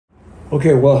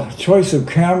Okay, well, choice of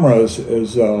cameras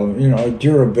is,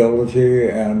 durability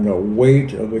and the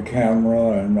weight of the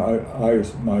camera. And I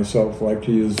myself like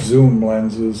to use zoom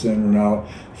lenses in and out,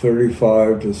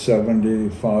 35 to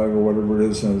 75 or whatever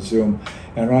it is in a zoom.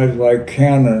 And I like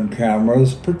Canon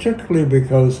cameras, particularly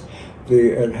because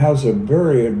it has a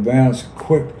very advanced,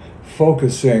 quick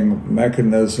focusing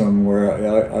mechanism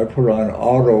where I put on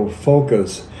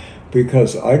autofocus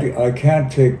because I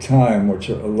can't take time, which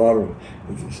a lot of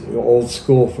old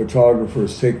school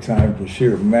photographers take time to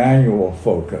shoot manual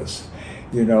focus,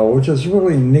 which is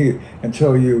really neat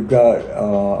until you've got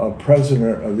a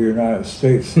president of the United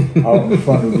States out in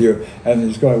front of you and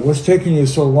he's going, "What's taking you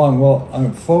so long?" "Well,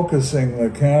 I'm focusing the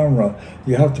camera."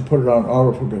 You have to put it on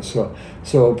autofocus.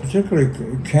 So particularly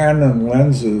Canon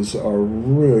lenses are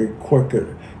really quick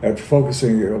at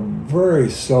focusing. You very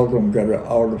seldom get an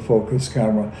autofocus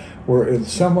camera, where in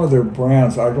some other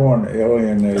brands, I don't want to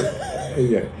alienate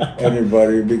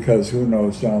anybody because who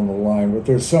knows down the line, but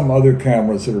there's some other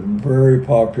cameras that are very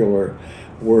popular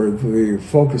where the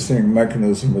focusing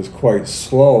mechanism is quite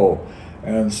slow.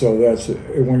 And so that's,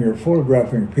 when you're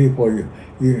photographing people,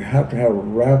 you have to have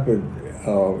rapid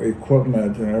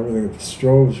equipment and everything,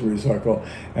 strobes recycle.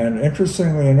 And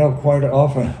interestingly enough, quite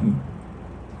often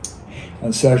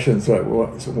on sessions like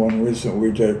one recent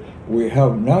we did, we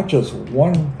have not just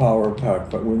one power pack,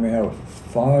 but we may have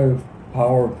 5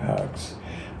 power packs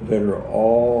that are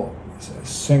all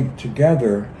synced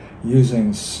together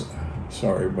using,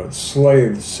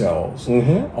 slave cells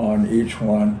on each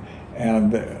one.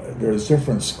 And there's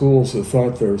different schools that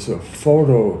thought there's a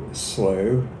photo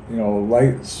slave,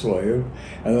 light slave,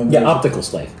 and then optical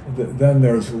slave. Then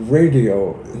there's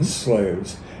radio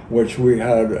slaves, which we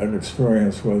had an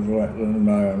experience with Langdon and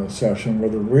I on a session where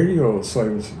the radio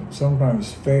slaves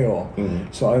sometimes fail.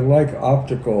 So I like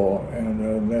optical,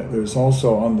 and there's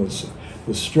also on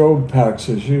the strobe packs,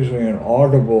 there's usually an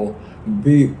audible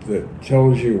beep that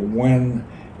tells you when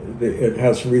it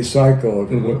has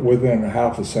recycled within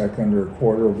half a second or a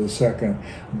quarter of a second.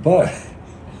 But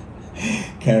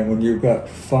Ken, when you've got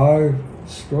 5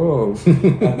 strobes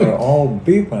and they're all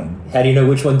beeping, how do you know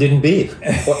which one didn't beep?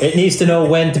 Well, it needs to know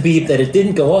when to beep that it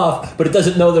didn't go off, but it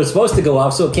doesn't know they're supposed to go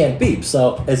off, so it can't beep.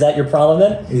 So is that your problem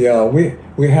then? Yeah,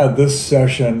 we had this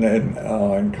session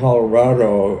in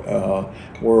Colorado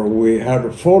where we had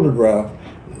to photograph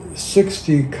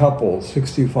 60 couples,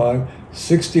 65,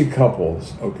 60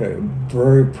 couples, okay,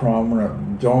 very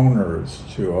prominent donors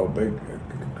to a big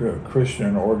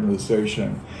Christian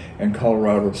organization in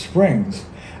Colorado Springs.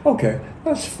 Okay,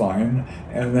 that's fine.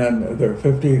 And then there are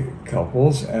 50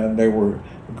 couples, and they were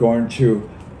going to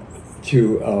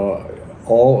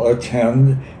all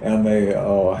attend, and they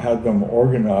had them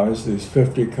organized, these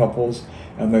 50 couples,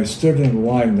 and they stood in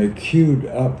line. They queued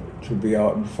up to be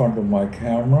out in front of my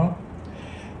camera,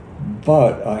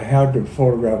 but I had to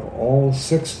photograph all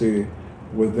 60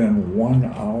 within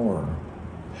 1 hour.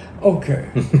 Okay,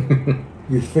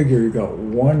 you figure you got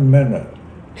 1 minute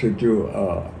to do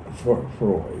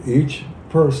for each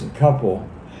couple,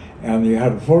 and you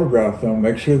had to photograph them,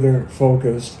 make sure they're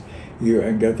focused,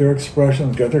 and get their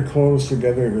expressions, get their clothes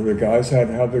together. The guys had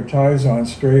to have their ties on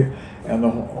straight, and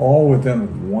all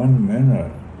within 1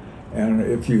 minute. And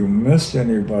if you missed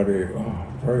anybody,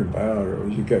 very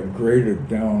bad. You get graded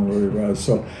down really bad.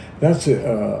 So that's it.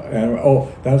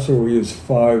 That's where we use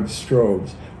 5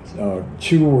 strobes.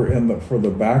 2 were for the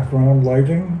background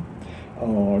lighting.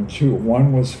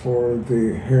 1 was for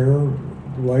the hair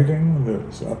lighting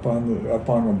that's up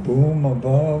on a boom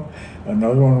above.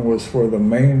 Another one was for the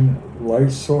main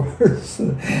light source.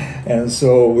 And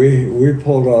so we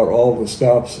pulled out all the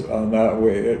stops on that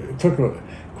way. It took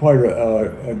quite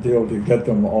a deal to get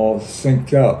them all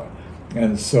synced up.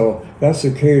 And so that's the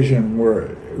occasion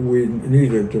where we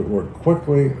needed to work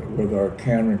quickly with our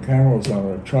Canon cameras on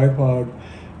a tripod.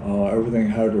 Everything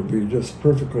had to be just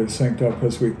perfectly synced up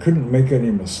because we couldn't make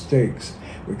any mistakes.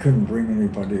 We couldn't bring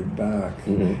anybody back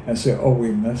and say, "Oh,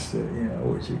 we missed it.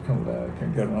 Would you come back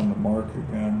and get on the mark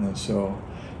again?" And so,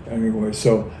 anyway,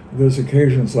 so there's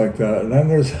occasions like that. And then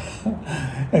there's,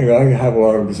 anyway, I have a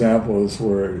lot of examples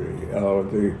where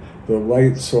the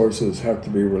light sources have to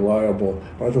be reliable.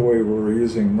 By the way, we're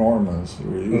using Normans.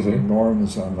 We're using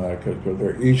Normans on that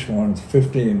because each one's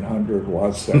 1,500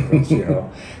 watt seconds,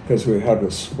 because we had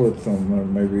to split them,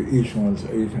 and maybe each one's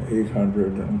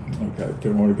 800. And okay,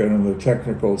 didn't want to get into the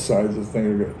technical sides of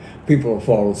things. People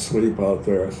fall asleep out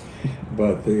there.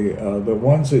 But the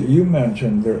ones that you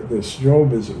mentioned, the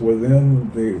strobe is within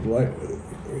the light,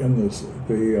 in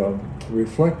the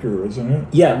reflector, isn't it?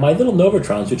 Yeah, my little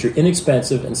Novatrons, which are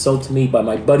inexpensive and sold to me by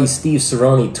my buddy Steve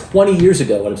Cerrone 20 years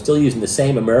ago, and I'm still using the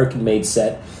same American-made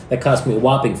set that cost me a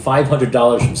whopping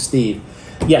 $500 from Steve.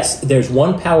 Yes, there's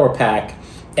one power pack,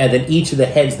 and then each of the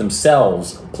heads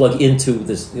themselves plug into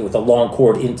this, with a long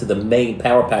cord into the main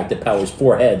power pack that powers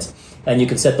 4 heads. And you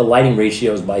can set the lighting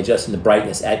ratios by adjusting the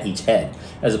brightness at each head,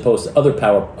 as opposed to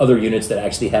other units that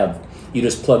actually have, you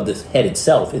just plug the head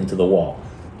itself into the wall.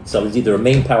 So it's either a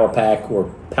main power pack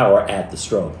or power at the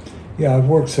strobe. Yeah, I've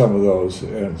worked some of those,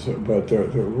 but they're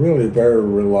really very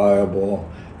reliable,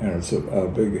 and it's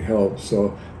a big help.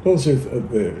 So those are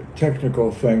the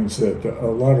technical things that a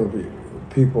lot of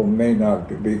people may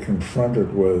not be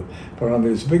confronted with. But on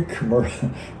these big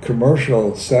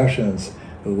commercial sessions,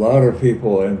 a lot of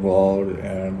people involved,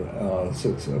 and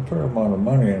so it's a fair amount of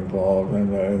money involved.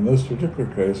 And in this particular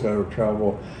case, I would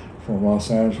travel from Los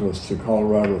Angeles to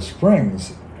Colorado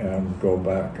Springs and go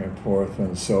back and forth.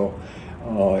 And so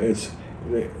it's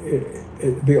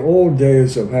the old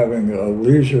days of having a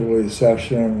leisurely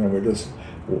session, and we just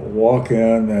walk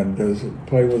in and just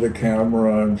play with the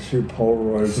camera and shoot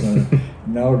Polaroids. And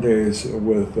nowadays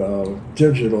with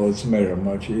digital, it's made it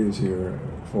much easier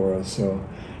for us. So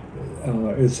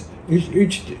it's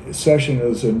each session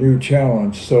is a new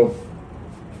challenge. So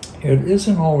it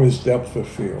isn't always depth of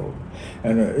field,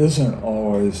 and it isn't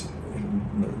always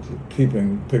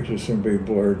keeping pictures from being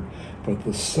blurred, but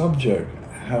the subject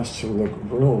has to look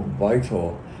real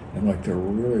vital and like they're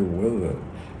really with it.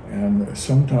 And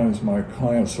sometimes my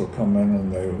clients will come in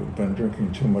and they've been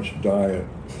drinking too much diet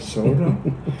soda,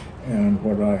 and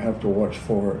what I have to watch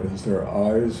for is their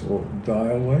eyes will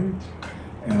dilate,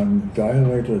 and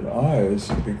dilated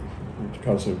eyes,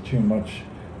 because of too much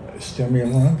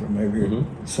stimulant, or maybe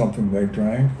something they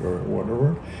drank or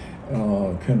whatever,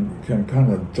 can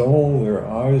kind of dull their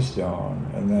eyes down.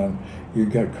 And then you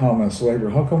get comments later,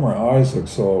 how come her eyes look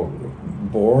so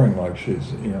boring, like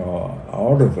she's,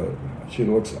 out of it? She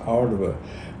looks out of it.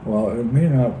 Well, it may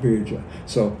not be.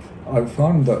 So I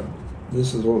found that,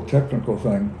 this is a little technical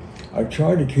thing, I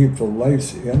try to keep the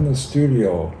lights in the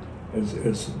studio,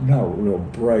 it's not real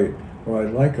bright, but I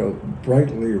like a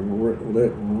brightly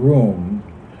lit room,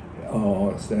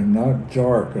 and not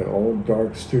dark, an old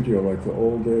dark studio like the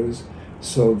old days,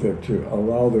 so that to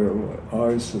allow their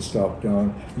eyes to stop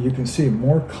down. You can see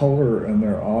more color in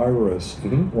their iris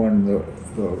when the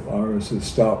iris is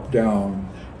stopped down.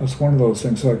 That's one of those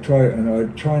things. So I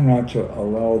try not to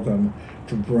allow them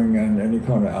to bring in any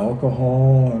kind of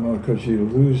alcohol, because you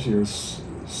lose your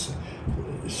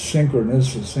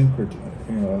synchronicity.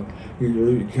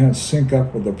 You can't sync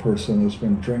up with a person that's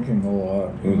been drinking a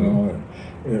lot.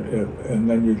 And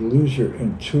then you lose your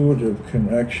intuitive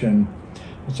connection.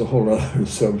 It's a whole other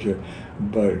subject,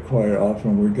 but quite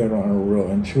often we get on a real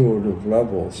intuitive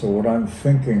level. So what I'm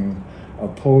thinking, a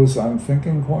pose I'm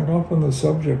thinking, quite often the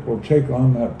subject will take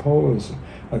on that pose.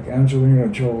 Like Angelina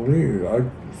Jolie, I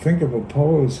think of a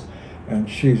pose and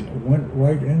she went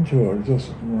right into it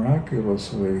just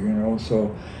miraculously,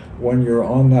 So when you're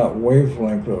on that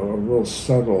wavelength, a real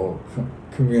subtle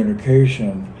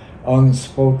communication,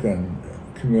 unspoken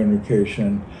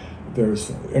communication,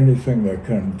 there's anything that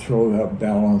can throw that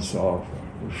balance off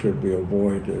should be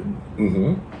avoided.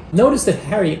 Notice that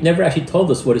Harry never actually told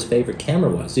us what his favorite camera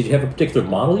was. Did you have a particular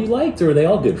model you liked, or are they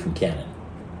all good from Canon?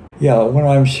 Yeah, when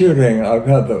I'm shooting, I've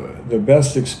had the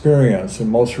best experience, the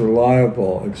most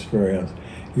reliable experience,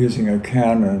 using a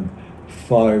Canon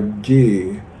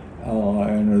 5D,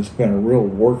 and it's been a real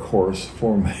workhorse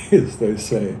for me, as they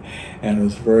say, and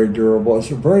it's very durable. It's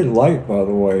very light, by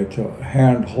the way, to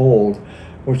hand hold,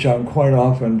 which I'm quite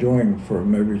often doing for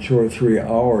maybe 2 or 3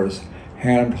 hours,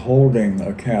 hand holding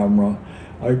a camera.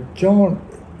 I don't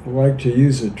like to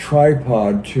use a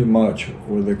tripod too much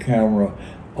with a camera,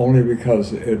 only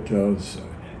because it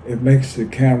makes the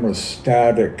camera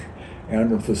static.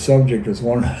 And if the subject is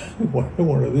one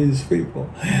of these people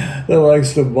that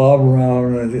likes to bob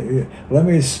around and let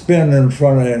me spin in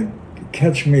front of and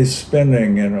catch me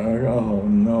spinning, and oh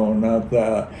no, not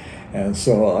that. And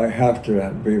so I have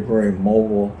to be very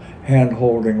mobile, hand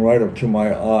holding right up to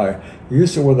my eye.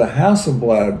 Used to with a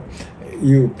Hasselblad,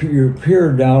 you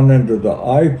peer down into the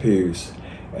eyepiece,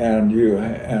 and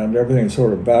everything's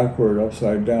sort of backward,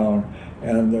 upside down.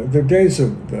 And the days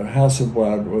of the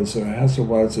Hasselblad's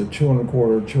a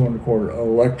 2.25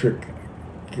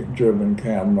 electric-driven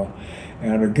camera,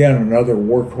 and again another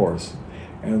workhorse.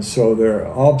 And so they're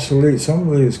obsolete. Some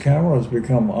of these cameras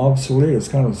become obsolete. It's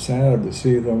kind of sad to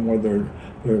see them where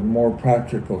their more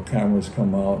practical cameras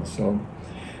come out. So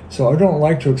I don't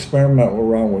like to experiment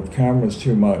around with cameras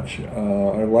too much.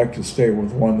 I like to stay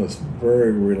with one that's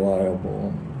very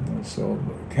reliable. So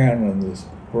Canon is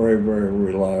very, very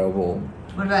reliable.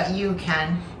 What about you,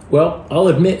 Ken? Well, I'll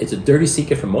admit it's a dirty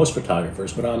secret for most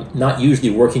photographers, but I'm not usually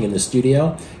working in the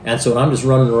studio. And so when I'm just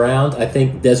running around, I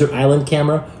think desert island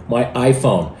camera, my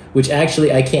iPhone, which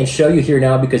actually I can't show you here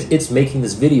now because it's making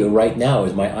this video right now,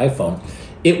 is my iPhone.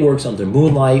 It works under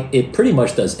moonlight. It pretty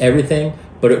much does everything,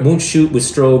 but it won't shoot with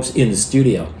strobes in the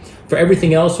studio. For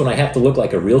everything else, when I have to look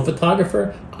like a real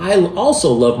photographer, I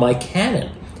also love my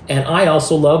Canon. And I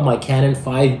also love my Canon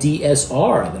 5D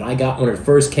SR that I got when it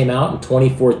first came out in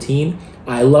 2014.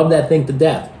 I love that thing to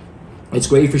death. It's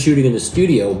great for shooting in the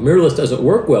studio. Mirrorless doesn't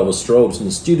work well with strobes in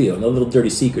the studio. No little dirty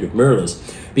secret of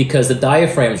mirrorless, because the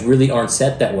diaphragms really aren't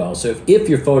set that well. So if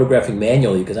you're photographing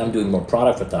manually, because I'm doing more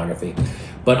product photography.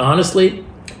 But honestly,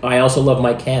 I also love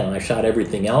my Canon. I shot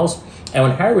everything else. And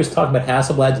when Harry was talking about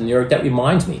Hasselblads in New York, that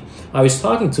reminds me. I was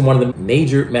talking to one of the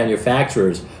major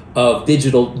manufacturers of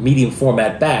digital medium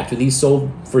format backs. These sold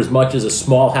for as much as a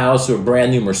small house or a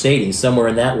brand new Mercedes, somewhere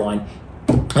in that line.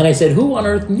 And I said, who on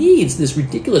earth needs this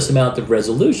ridiculous amount of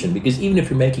resolution? Because even if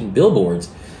you're making billboards,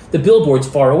 the billboard's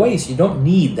far away, so you don't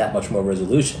need that much more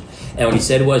resolution. And what he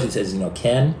said was, he says,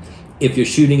 Ken, if you're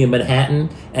shooting in Manhattan,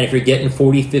 and if you're getting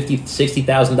 $40,000, $50,000,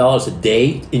 $60,000 a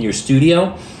day in your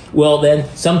studio, well, then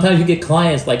sometimes you get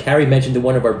clients, like Harry mentioned in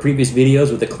one of our previous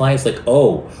videos, with the clients like,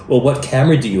 oh, well, what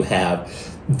camera do you have?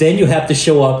 Then you have to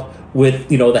show up with,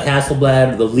 the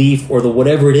Hasselblad or the Leaf or the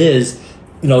whatever it is,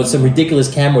 some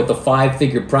ridiculous camera with a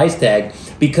 5-figure price tag,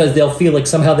 because they'll feel like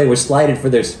somehow they were slighted for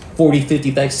their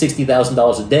 $40,000, $50,000,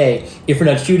 $60,000 a day if you're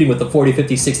not shooting with a $40,000,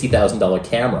 $50,000, $60,000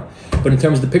 camera. But in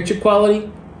terms of the picture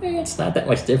quality, it's not that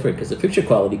much different, because the picture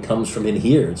quality comes from in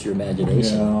here. It's your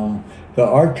imagination. Yeah. The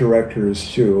art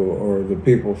directors, too, or the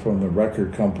people from the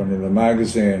record company, the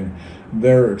magazine,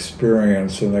 their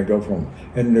experience, and they go from,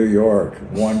 in New York,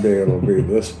 one day it'll be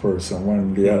this person,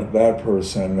 one day that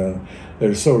person, and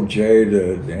they're so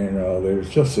jaded, they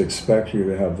just expect you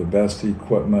to have the best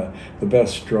equipment, the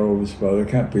best strobes, but there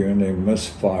can't be any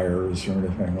misfires or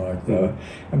anything like that.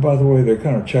 Mm-hmm. And by the way, they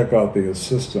kind of check out the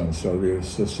assistants. Are the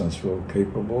assistants real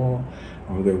capable?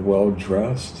 Are they well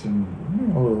dressed? And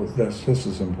that's just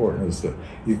as important as the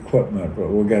equipment, but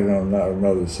we'll get on that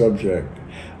another subject.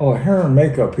 Oh, hair and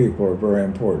makeup people are very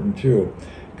important too,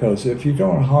 because if you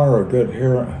don't hire a good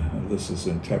hair, this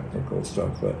isn't technical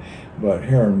stuff, but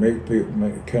hair and make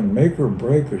can make or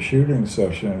break a shooting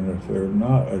session if they're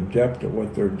not adept at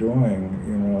what they're doing,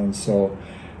 and so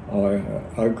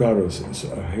I've got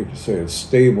I hate to say a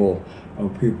stable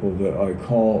of people that I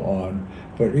call on,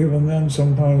 but even then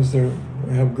sometimes they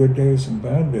have good days and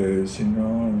bad days,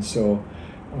 and so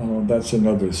that's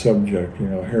another subject.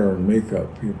 Hair and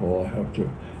makeup people have to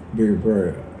be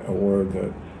very aware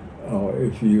that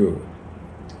if you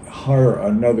hire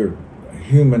another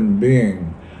human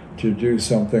being to do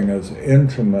something as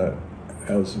intimate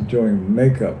as doing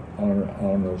makeup on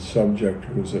a subject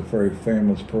who's a very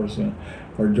famous person,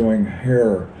 or doing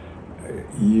hair,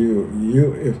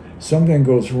 if something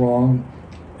goes wrong,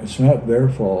 it's not their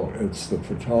fault, it's the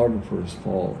photographer's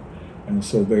fault. And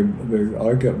so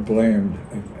I get blamed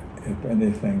if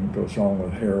anything goes wrong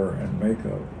with hair and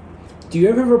makeup. Do you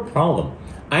ever have a problem?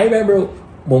 I remember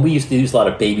when we used to use a lot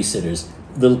of babysitters,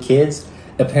 little kids.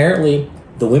 Apparently,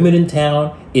 the women in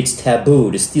town, it's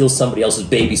taboo to steal somebody else's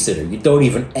babysitter. You don't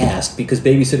even ask, because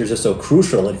babysitters are so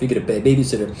crucial, and if you get a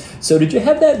babysitter. So did you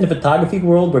have that in the photography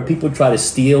world where people try to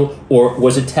steal, or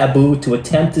was it taboo to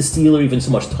attempt to steal or even so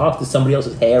much talk to somebody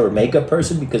else's hair or makeup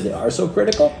person because they are so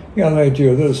critical? Yeah, they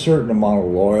do. There's a certain amount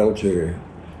of loyalty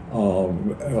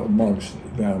amongst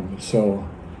them. So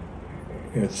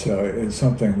it's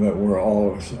something that we're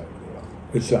all,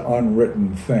 it's an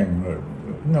unwritten thing.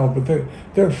 But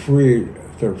they're free.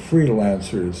 They're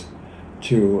freelancers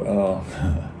to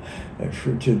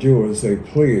do as they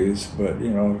please. But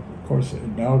of course,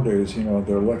 nowadays,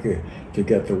 they're lucky to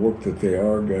get the work that they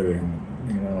are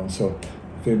getting. So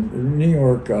the New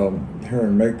York hair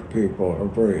and makeup people are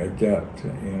very adept.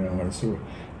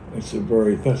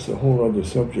 That's a whole other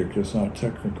subject. It's not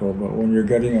technical, but when you're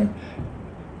getting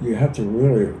you have to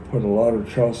really put a lot of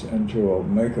trust into a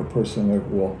makeup person that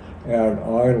will add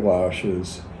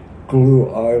eyelashes, glue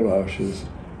eyelashes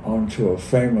onto a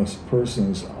famous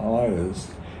person's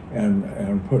eyes,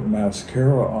 and put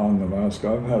mascara on the mask.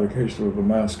 I've had a case where the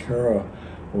mascara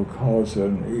will cause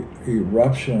an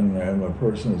eruption in the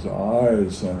person's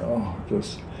eyes, and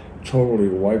just totally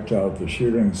wiped out the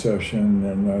shooting session.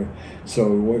 And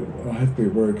so I have to be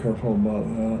very careful about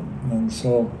that. And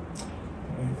so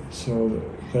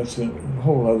that's a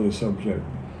whole other subject.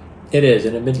 It is,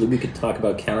 and admittedly, we could talk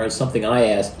about cameras. Something I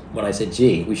asked when I said,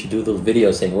 gee, we should do a little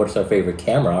video saying, what's our favorite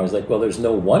camera? I was like, well, there's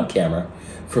no one camera.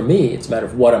 For me, it's a matter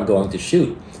of what I'm going to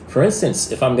shoot. For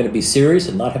instance, if I'm going to be serious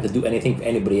and not have to do anything for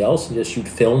anybody else and just shoot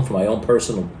film for my own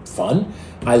personal fun,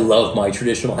 I love my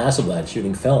traditional Hasselblad,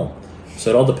 shooting film. So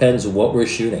it all depends on what we're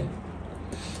shooting.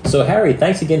 So, Harry,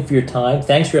 thanks again for your time.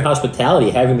 Thanks for your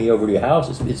hospitality, having me over to your house.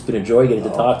 It's been a joy getting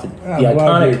to talk to the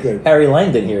iconic Harry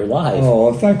Langdon here live. Oh,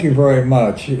 well, thank you very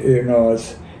much. You know,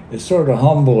 it's sort of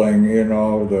humbling, you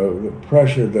know, the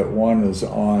pressure that one is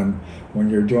on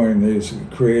when you're doing these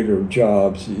creative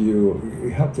jobs.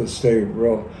 You have to stay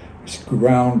real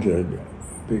grounded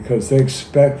because they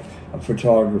expect a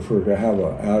photographer to have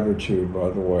an attitude,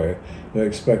 by the way. They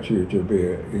expect you to be,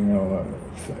 you know,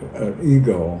 an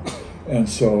ego. And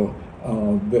so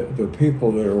the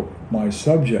people that are my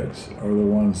subjects are the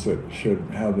ones that should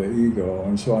have the ego.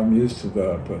 And so I'm used to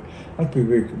that. But I have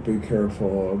to be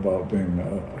careful about being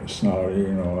snotty,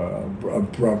 you know,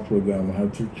 abrupt with them. I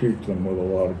have to treat them with a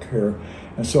lot of care.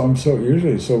 And so I'm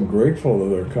usually so grateful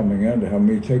that they're coming in to have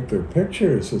me take their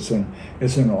pictures. It's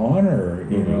an honor,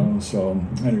 you know. So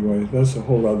anyway, that's a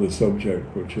whole other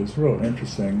subject, which is real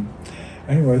interesting.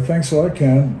 Anyway, thanks a lot,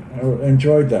 Ken. I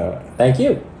enjoyed that. Thank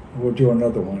you. We'll do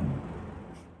another one.